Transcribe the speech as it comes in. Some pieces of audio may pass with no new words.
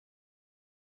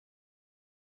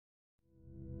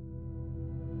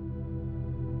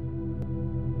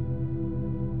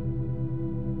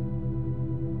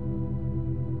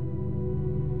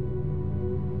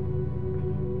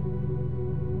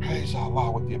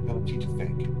with the ability to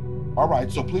think. All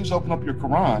right, so please open up your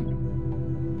Quran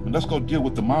and let's go deal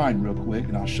with the mind real quick,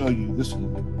 and I'll show you this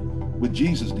what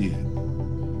Jesus did.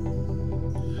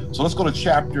 So let's go to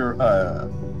chapter,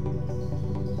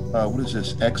 what is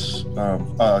this?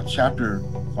 Chapter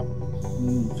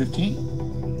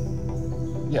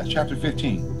 15? Yeah, chapter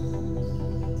 15.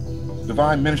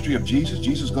 Divine ministry of Jesus.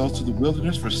 Jesus goes to the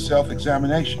wilderness for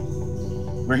self-examination,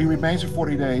 where he remains for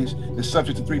 40 days, is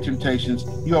subject to 3 temptations.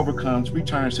 He overcomes,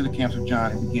 returns to the camps of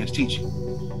John, and begins teaching.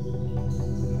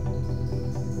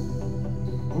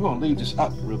 We're going to leave this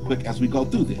up real quick as we go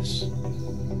through this,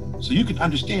 so you can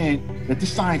understand that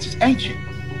this science is ancient.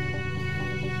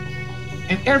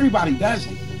 And everybody does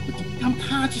it. But to become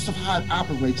conscious of how it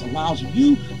operates allows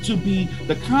you to be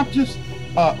the conscious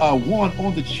one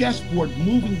on the chessboard,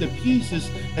 moving the pieces,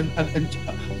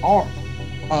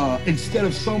 instead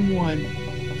of someone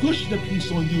pushing the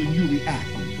piece on you and you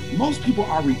reacting. Most people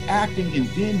are reacting and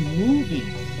then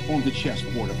moving on the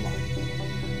chessboard of life.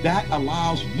 That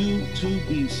allows you to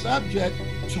be subject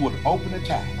to an open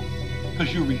attack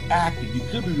because you're reacting. You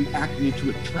could be reacting into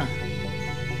a trap.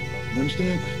 You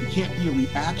understand? You can't be a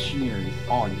reactionary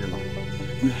all your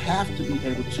life. You have to be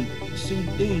able to see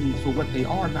things for what they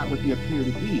are, not what they appear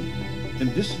to be. And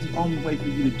this is the only way for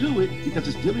you to do it because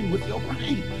it's dealing with your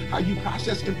brain, how you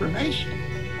process information.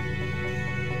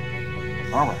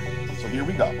 All right, so here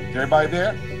we go. Is everybody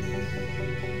there?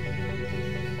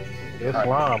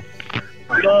 Islam.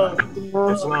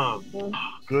 Islam.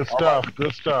 Good stuff. Right.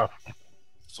 Good stuff.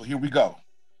 So here we go.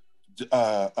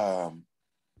 All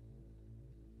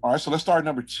right, so let's start at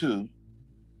number 2.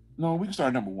 No, we can start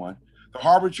at number 1. The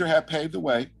harbinger had paved the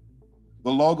way.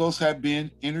 The logos have been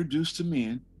introduced to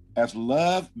men as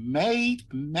love made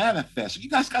manifest. You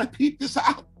guys got to peep this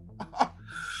out.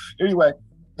 Anyway,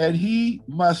 and he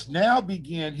must now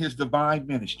begin his divine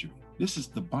ministry. This is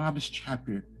the bombest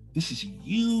chapter. This is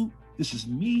you. This is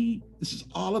me. This is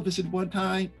all of us at one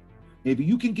time. If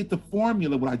you can get the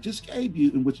formula, what I just gave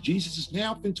you, in which Jesus is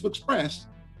now going to express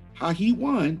how he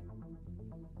won,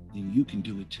 then you can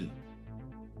do it too.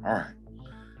 All right.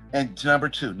 And number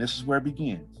 2, and this is where it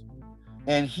begins.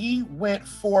 And he went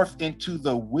forth into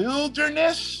the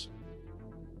wilderness.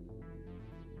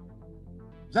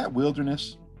 Is that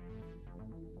wilderness?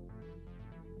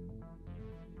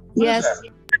 What yes.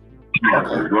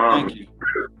 Okay, thank you.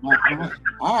 My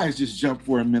eyes just jumped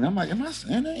for a minute. I'm like, am I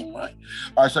saying that right?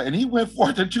 All right, so, and he went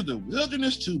forth into the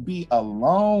wilderness to be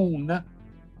alone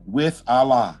with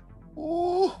Allah.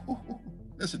 Ooh,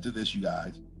 listen to this, you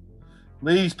guys.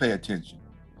 Please pay attention.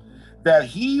 That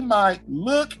he might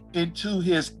look into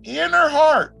his inner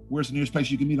heart. Where's the nearest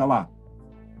place you can meet Allah?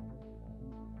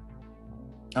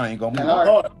 I ain't gonna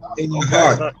move. In your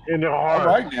heart. In your heart. All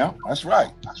right now, that's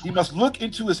right. He must look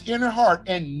into his inner heart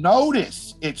and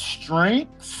notice its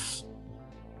strengths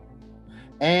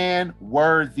and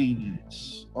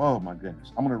worthiness. Oh my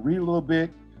goodness. I'm gonna read a little bit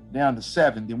down to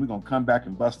 7, then we're gonna come back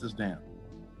and bust this down.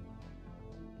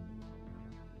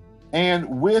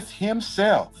 And with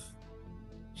himself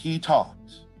he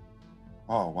talked.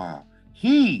 Oh wow.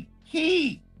 He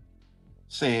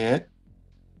said,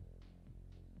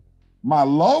 my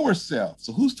lower self.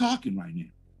 So who's talking right now?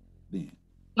 Then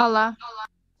Allah.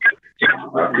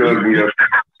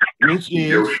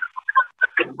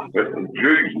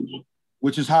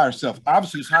 Which is higher self.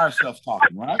 Obviously, it's higher self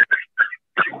talking, right?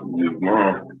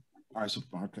 All right. So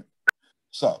okay.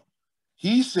 So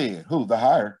he said, who? The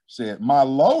higher said, my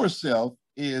lower self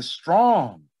is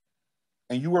strong.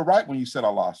 And you were right when you said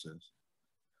Allah says,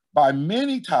 by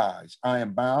many ties I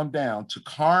am bound down to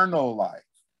carnal life.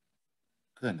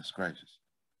 Goodness gracious.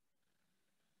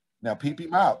 Now peep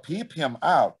him out. Peep him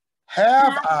out.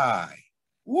 Have I?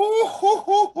 Woo, hoo,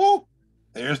 hoo, hoo.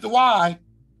 There's the why.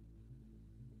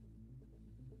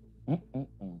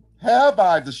 Have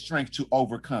I the strength to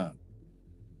overcome?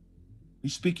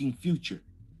 He's speaking future.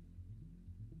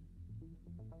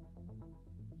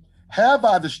 Have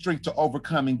I the strength to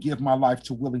overcome and give my life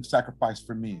to willing sacrifice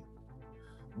for men?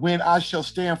 When I shall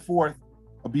stand forth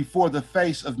before the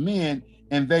face of men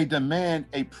and they demand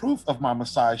a proof of my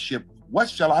messiahship, what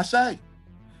shall I say?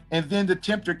 And then the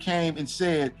tempter came and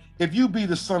said, if you be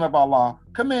the Son of Allah,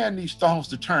 command these stones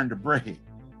to turn to bread.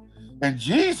 And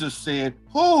Jesus said,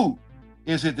 who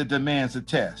is it that demands a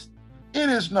test? It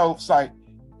is no sign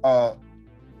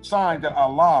that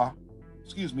Allah,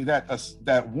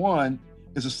 that one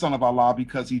is a son of Allah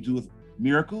because he doeth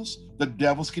miracles. The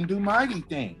devils can do mighty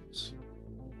things.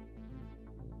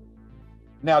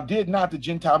 Now, did not the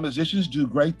Gentile musicians do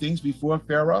great things before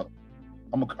Pharaoh?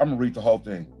 I'm gonna read the whole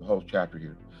thing, the whole chapter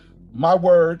here. My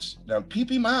words, now peep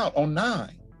him out on 9.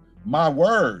 My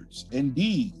words and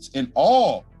deeds in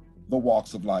all the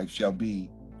walks of life shall be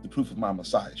the proof of my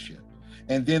messiahship.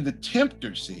 And then the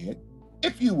tempter said,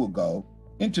 if you will go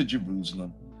into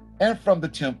Jerusalem and from the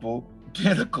temple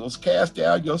pinnacles cast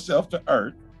down yourself to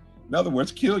earth, in other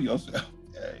words, kill yourself,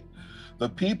 okay, the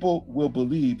people will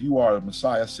believe you are a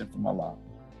Messiah sent from Allah.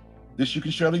 This you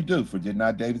can surely do, for did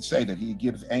not David say that he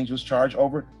gives angels charge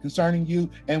over concerning you,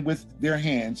 and with their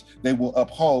hands they will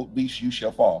uphold, lest you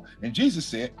shall fall. And Jesus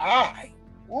said, I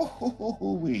will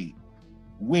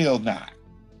not.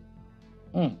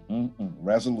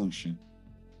 Resolution.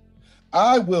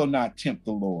 I will not tempt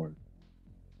the Lord,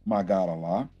 my God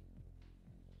Allah.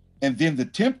 And then the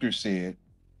tempter said,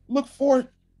 look forth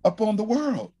upon the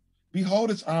world.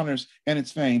 Behold its honors and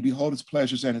its fame. Behold its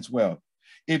pleasures and its wealth.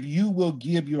 If you will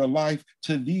give your life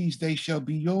to these, they shall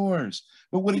be yours.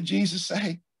 But what did Jesus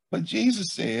say? But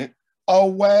Jesus said,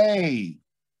 away.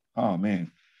 Oh,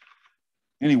 man.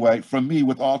 Anyway, from me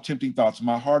with all tempting thoughts,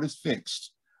 my heart is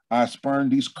fixed. I spurn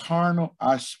this carnal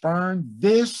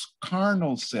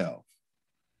self.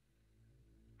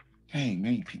 Dang,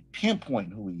 man,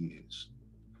 pinpoint who he is.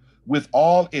 With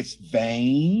all its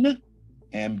vain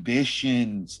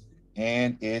ambitions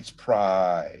and its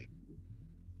pride.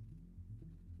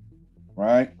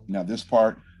 Right? Now this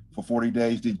part, for 40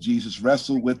 days did Jesus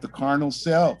wrestle with the carnal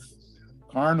self.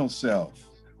 Carnal self.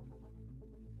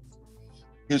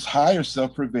 His higher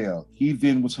self prevailed. He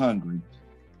then was hungry.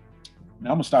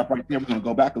 Now I'm gonna stop right there. We're gonna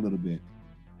go back a little bit.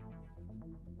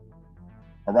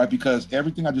 All right, because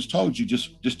everything I just told you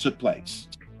just took place.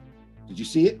 Did you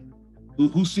see it?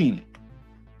 Who's seen it?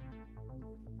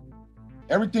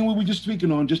 Everything we were just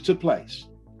speaking on just took place.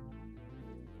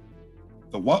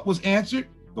 The what was answered,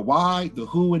 the why, the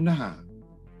who, and the how.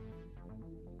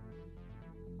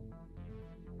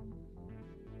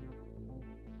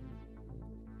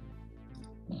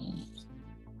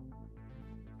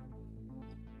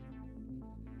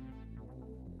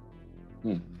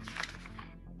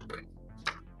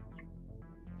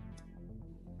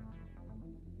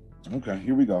 Okay,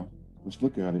 here we go. Let's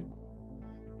look at it.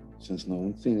 Since no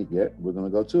one's seen it yet, we're going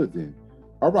to go to it then.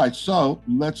 All right, so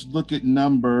let's look at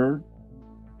number.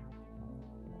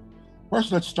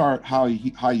 First, let's start how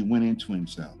he went into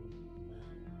himself.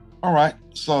 All right,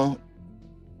 so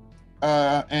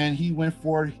and he went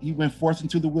forth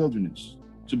into the wilderness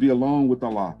to be alone with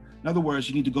Allah. In other words,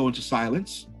 you need to go into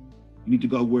silence. You need to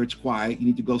go where it's quiet. You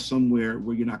need to go somewhere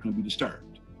where you're not going to be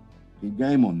disturbed. Big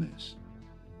game on this.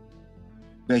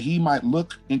 That he might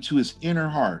look into his inner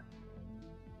heart.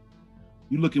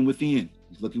 You're looking within.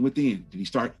 He's looking within. Did he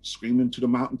start screaming to the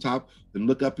mountaintop and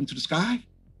look up into the sky?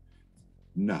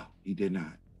 No, he did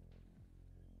not.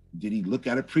 Did he look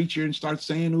at a preacher and start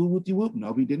saying, ooh, whoopty whoop?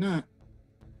 No, he did not.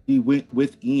 He went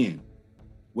within.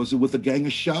 Was it with a gang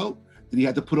of show? Did he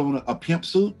have to put on a pimp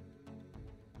suit?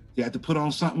 Did he have to put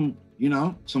on something, you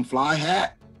know, some fly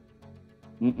hat?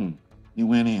 He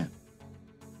went in.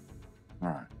 All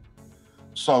right.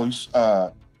 So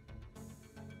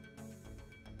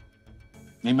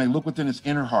he may look within his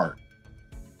inner heart,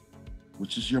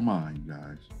 which is your mind,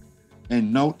 guys,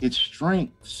 and note its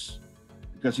strengths,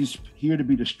 because he's here to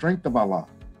be the strength of Allah.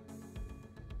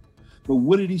 But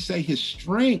what did he say? His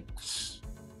strengths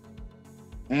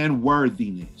and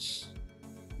worthiness.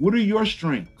 What are your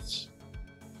strengths?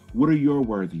 What are your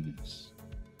worthiness?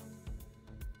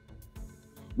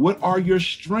 What are your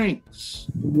strengths?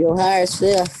 Your higher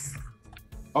self.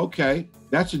 Okay,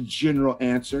 that's a general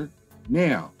answer.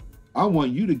 Now, I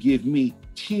want you to give me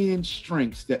 10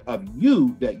 strengths that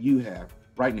you have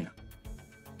right now.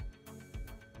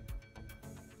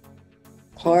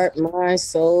 Heart, mind,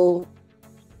 soul.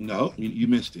 No, you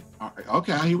missed it. All right,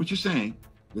 okay, I hear what you're saying.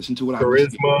 Listen to what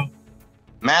Charisma.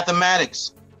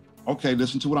 Mathematics. Okay,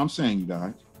 listen to what I'm saying, you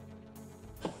guys.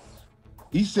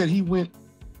 He said he went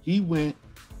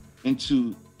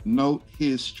into note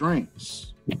his strengths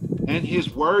and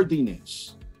his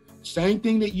worthiness. Same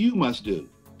thing that you must do.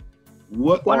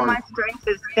 One of my strengths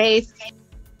is faith.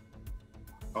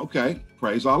 Okay,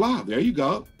 praise Allah. There you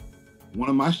go. One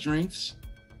of my strengths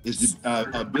is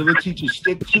the ability to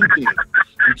stick to things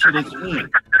until it's in.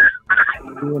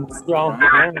 Strong.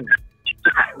 Right?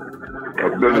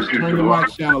 Let's turn the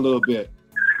mic down a little bit.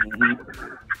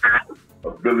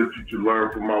 Ability to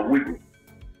learn from my weakness.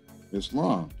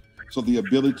 Islam. So the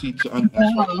ability to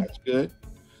that's good.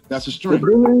 That's a strength.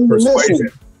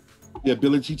 Persuasion. The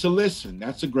ability to listen.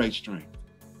 That's a great strength.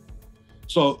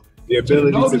 So The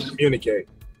ability to communicate.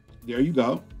 there you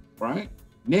go. Right?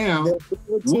 Now,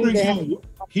 what are you?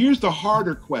 Here's the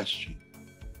harder question.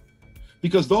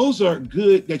 Because those are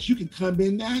good that you can come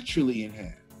in naturally and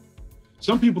have.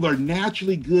 Some people are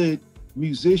naturally good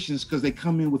musicians because they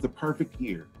come in with a perfect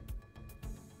ear.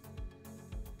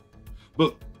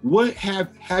 But what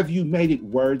have you made it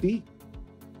worthy?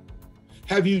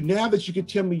 Have you, now that you can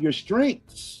tell me your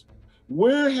strengths,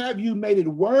 where have you made it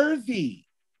worthy?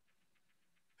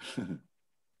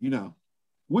 You know,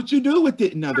 what you do with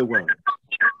it, in other words.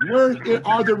 Where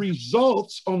are the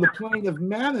results on the plane of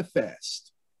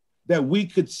manifest that we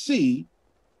could see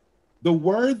the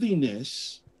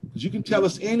worthiness? Because you can tell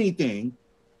us anything.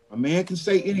 A man can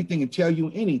say anything and tell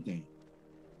you anything.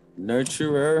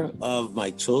 Nurturer of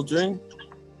my children.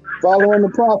 Following the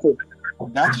prophet.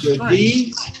 That's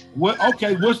strength.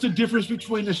 Okay, what's the difference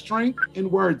between the strength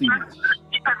and worthiness?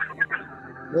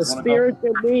 The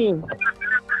spiritual being.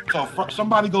 So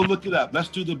somebody go look it up. Let's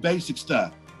do the basic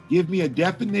stuff. Give me a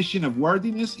definition of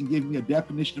worthiness and give me a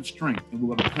definition of strength, and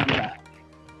we're going to put it out.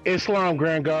 Islam,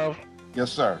 Grand Gov.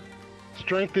 Yes, sir.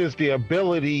 Strength is the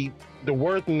ability. The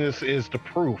worthiness is the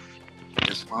proof.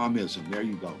 Islamism. There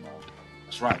you go, Mo.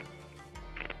 That's right.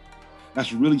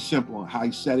 That's really simple on how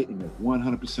he said it, and they're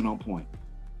 100% on point.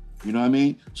 You know what I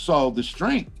mean? So the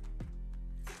strength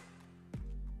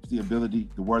is the ability,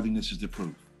 the worthiness is the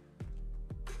proof.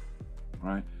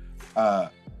 Right?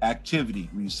 Activity,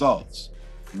 results,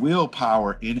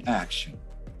 willpower in action.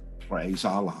 Praise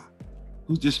Allah.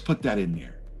 Who just put that in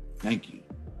there? Thank you.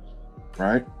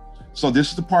 Right? So this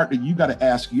is the part that you got to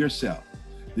ask yourself.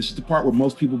 This is the part where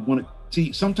most people want to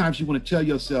see. Sometimes you want to tell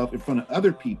yourself in front of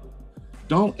other people.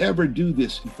 Don't ever do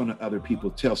this in front of other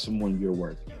people. Tell someone your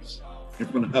worthiness in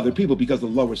front of other people, because the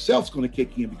lower self's going to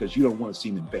kick in because you don't want to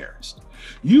seem embarrassed.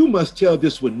 You must tell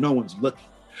this when no one's looking.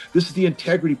 This is the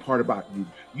integrity part about you.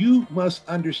 You must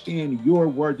understand your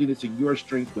worthiness and your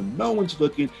strength when no one's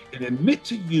looking, and admit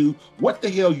to you what the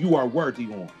hell you are worthy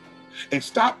on. And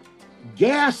stop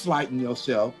gaslighting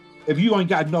yourself if you ain't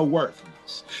got no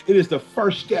worthiness. It is the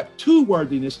first step to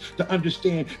worthiness to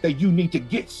understand that you need to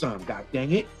get some, god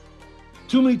dang it.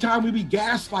 Too many times we be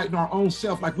gaslighting our own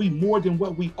self like we more than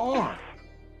what we are.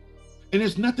 And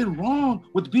there's nothing wrong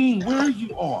with being where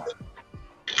you are.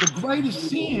 The greatest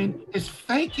sin is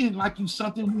faking like you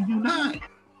something when you're not.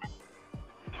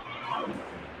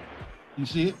 You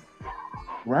see it?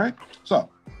 Right? So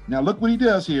now look what he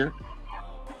does here.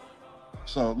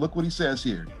 So look what he says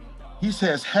here. He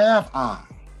says, have I.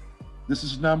 This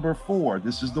is number 4.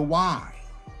 This is the why.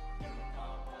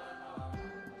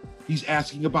 He's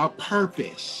asking about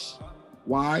purpose.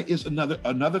 Why is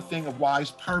another thing of why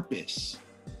is purpose.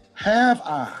 Have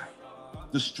I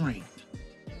the strength?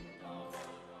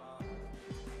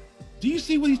 Do you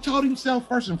see what he told himself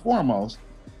first and foremost?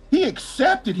 He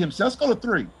accepted himself. Let's go to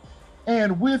 3.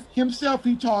 And with himself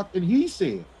he talked, and he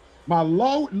said,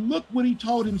 look what he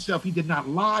told himself. He did not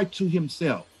lie to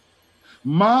himself.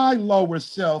 My lower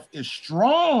self is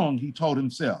strong, he told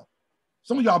himself.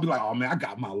 Some of y'all be like, oh man, I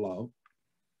got my low.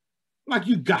 Like,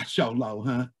 you got your low,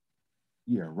 huh?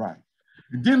 Yeah, right.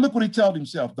 And then look what he told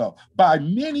himself though. By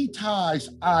many ties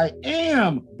I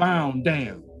am bound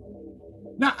down.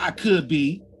 Now I could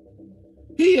be.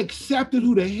 He accepted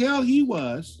who the hell he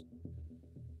was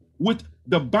with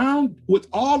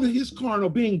all of his carnal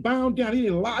being bound down. He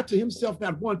didn't lie to himself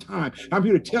not one time. I'm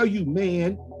here to tell you,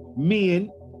 men,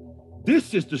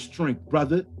 this is the strength,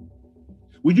 brother.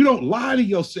 When you don't lie to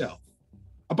yourself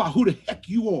about who the heck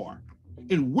you are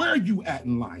and where you at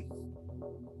in life,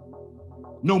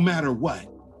 no matter what.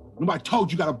 Nobody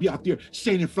told you got to be out there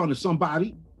standing in front of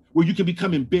somebody where you can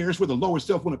become embarrassed, where the lower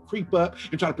self want to creep up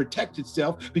and try to protect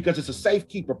itself because it's a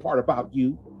safekeeper part about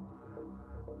you.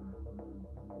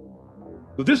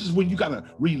 So this is when you got to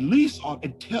release on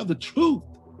and tell the truth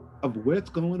of what's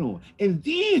going on. And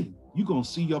then you're going to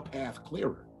see your path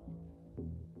clearer.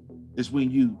 It's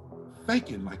when you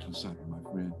faking like you something, my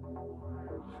friend.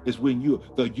 It's when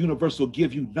the universe will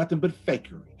give you nothing but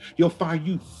fakery. You'll find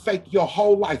you fake your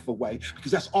whole life away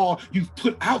because that's all you've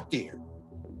put out there.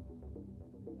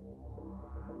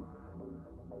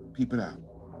 Peep it out.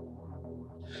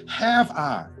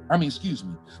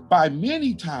 By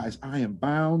many ties I am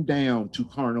bound down to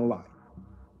carnal life.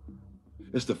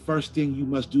 It's the first thing you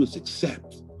must do is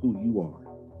accept who you are.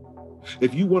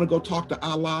 If you want to go talk to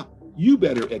Allah, you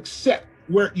better accept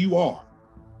where you are.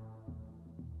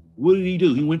 What did he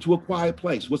do? He went to a quiet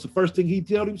place. What's the first thing he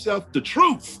told himself? The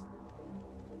truth.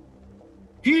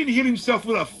 He didn't hit himself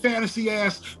with a fantasy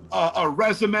ass a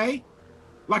resume,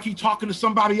 like he talking to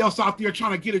somebody else out there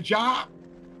trying to get a job,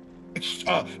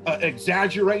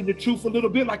 exaggerating the truth a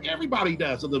little bit, like everybody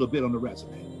does a little bit on the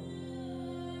resume.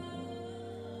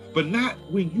 But not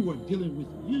when you are dealing with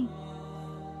you.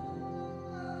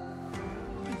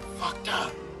 You fucked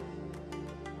up.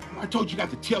 I told you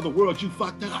got to tell the world you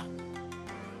fucked up.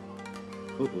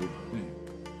 Man.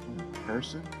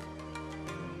 Person.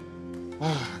 I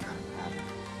got a problem.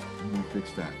 I'm gonna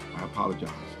fix that. I apologize.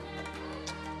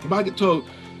 If I get told,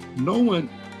 no one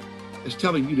is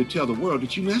telling you to tell the world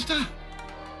that you messed up.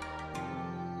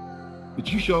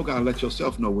 But you sure gotta let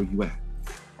yourself know where you at.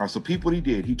 All right, so peep what he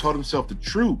did. He told himself the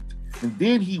truth, and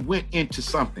then he went into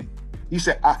something. He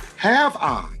said, have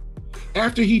I?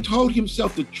 After he told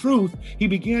himself the truth, he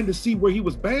began to see where he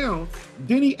was bound.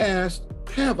 Then he asked,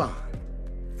 have I?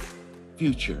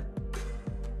 Future,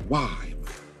 why?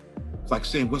 It's like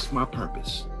saying, what's my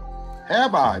purpose?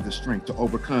 Have I the strength to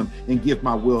overcome and give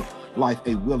my life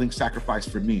a willing sacrifice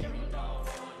for me?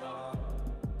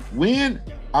 When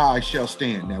I shall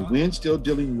stand. Now, when still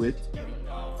dealing with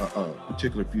a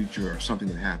particular future or something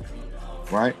that happened,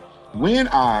 right? When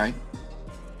I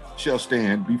shall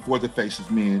stand before the face of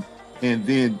men, and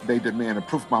then they demand a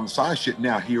proof of my messiahship.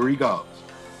 Now, here he goes.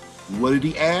 What did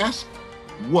he ask?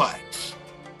 What?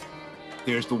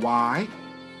 There's the why.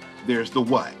 There's the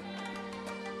what.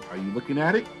 Are you looking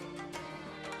at it?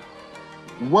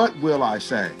 What will I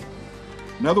say?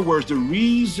 In other words, the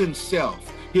reason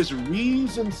self, his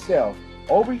reason self,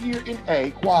 over here in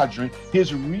A quadrant,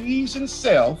 his reason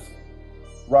self,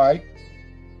 right?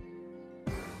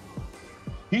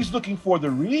 He's looking for the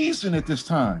reason at this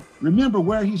time. Remember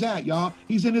where he's at, y'all.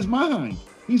 He's in his mind.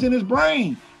 He's in his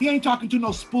brain. He ain't talking to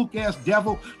no spook-ass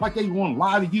devil like they want to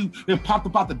lie to you and pop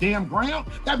up out the damn ground.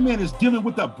 That man is dealing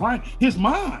with the brain, his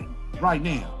mind right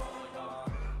now.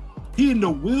 He in the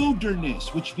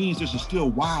wilderness, which means there's a still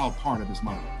wild part of his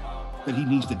mind that he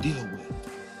needs to deal with.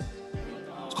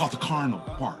 It's called the carnal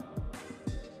part.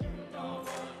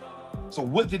 So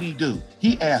what did he do?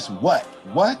 He asked what?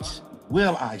 What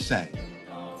will I say?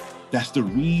 That's the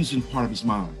reason part of his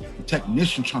mind. The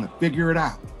technician trying to figure it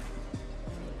out.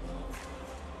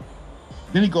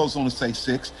 Then he goes on to say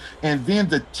 6, and then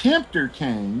the tempter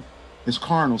came, his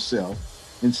carnal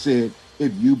self, and said,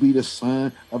 if you be the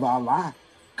son of Allah,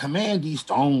 command these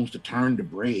stones to turn to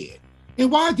bread. And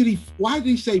why did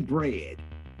he say bread?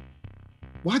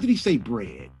 Why did he say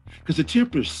bread? Because the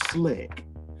tempter's slick.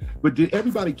 But did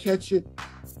everybody catch it?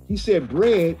 He said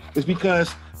bread is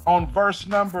because on verse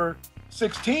number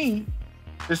 16,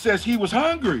 it says he was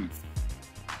hungry.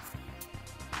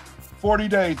 40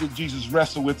 days did Jesus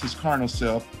wrestle with his carnal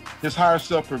self. His higher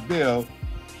self prevailed.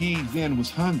 He then was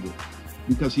hungry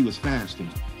because he was fasting.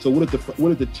 So what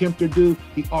did the tempter do?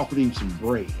 He offered him some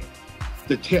bread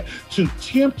to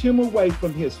tempt him away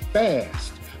from his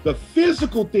fast. The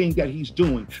physical thing that he's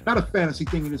doing, not a fantasy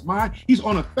thing in his mind. He's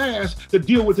on a fast to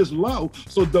deal with his low.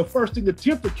 So the first thing the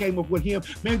tempter came up with him,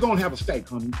 man, go and have a steak,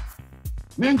 honey.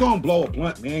 Man, go and blow a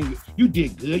blunt, man. You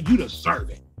did good. You deserve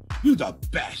it. You the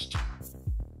best.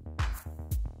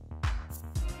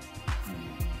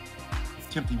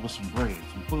 Tempt him with some bread,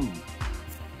 some food.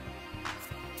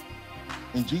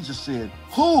 And Jesus said,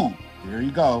 who? There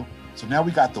you go. So now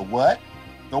we got the what,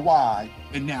 the why,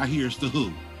 and now here's the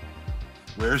who.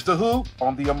 Where's the who?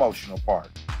 On the emotional part.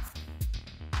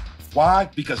 Why?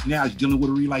 Because now he's dealing with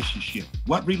a relationship.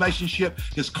 What relationship?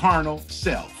 His carnal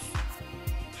self.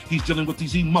 He's dealing with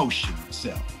his emotional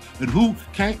self. And who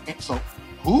can't, so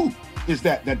who is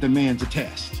that demands a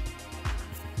test?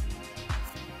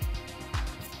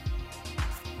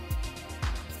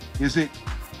 Is it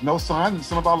no sign the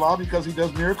Son of Allah because he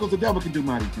does miracles? The devil can do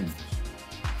mighty things.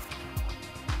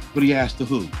 But he asked the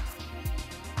who.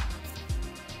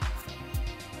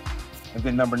 And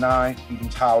then number 9, he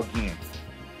means how again.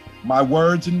 My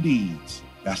words and deeds.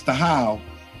 That's the how.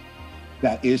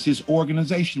 That is his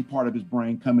organization part of his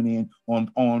brain coming in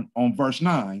on verse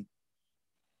 9.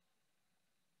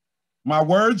 My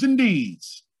words and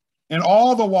deeds in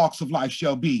all the walks of life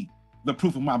shall be the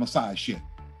proof of my messiahship.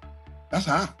 That's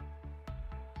how.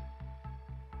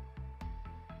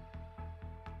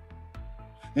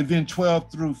 And then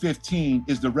 12 through 15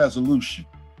 is the resolution,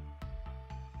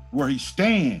 where he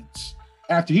stands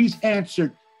after he's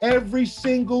answered every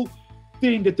single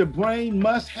thing that the brain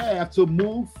must have to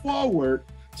move forward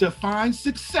to find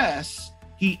success.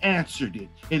 He answered it.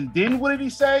 And then what did he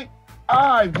say?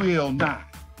 I will not.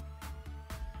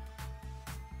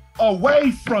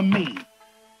 Away from me.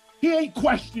 He ain't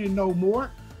questioning no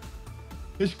more.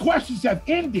 His questions have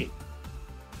ended.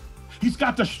 He's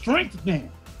got the strength now.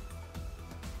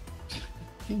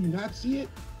 Can you not see it?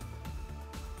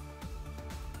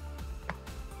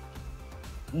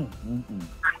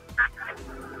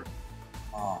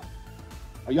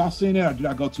 Are y'all seeing that, or did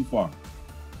I go too far?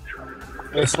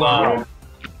 Islam.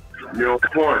 Your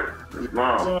point.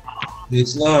 Islam.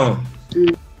 Islam.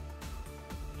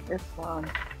 Islam.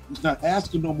 He's not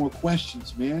asking no more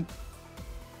questions, man.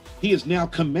 He is now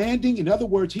commanding. In other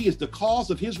words, he is the cause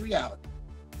of his reality.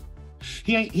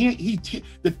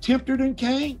 The tempter then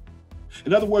came.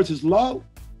 In other words, his low.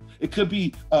 It could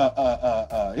be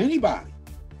anybody.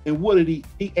 And what did he?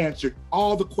 He answered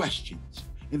all the questions.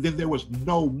 And then there was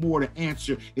no more to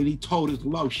answer. And he told his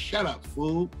low, shut up,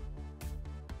 fool.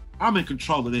 I'm in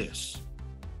control of this.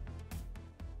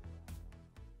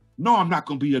 No, I'm not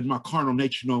going to be in my carnal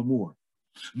nature no more.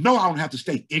 No, I don't have to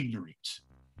stay ignorant.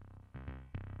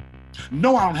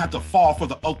 No, I don't have to fall for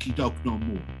the okie doke no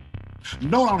more.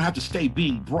 No, I don't have to stay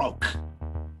being broke,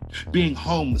 being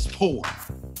homeless, poor.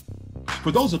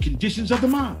 For those are conditions of the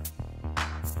mind.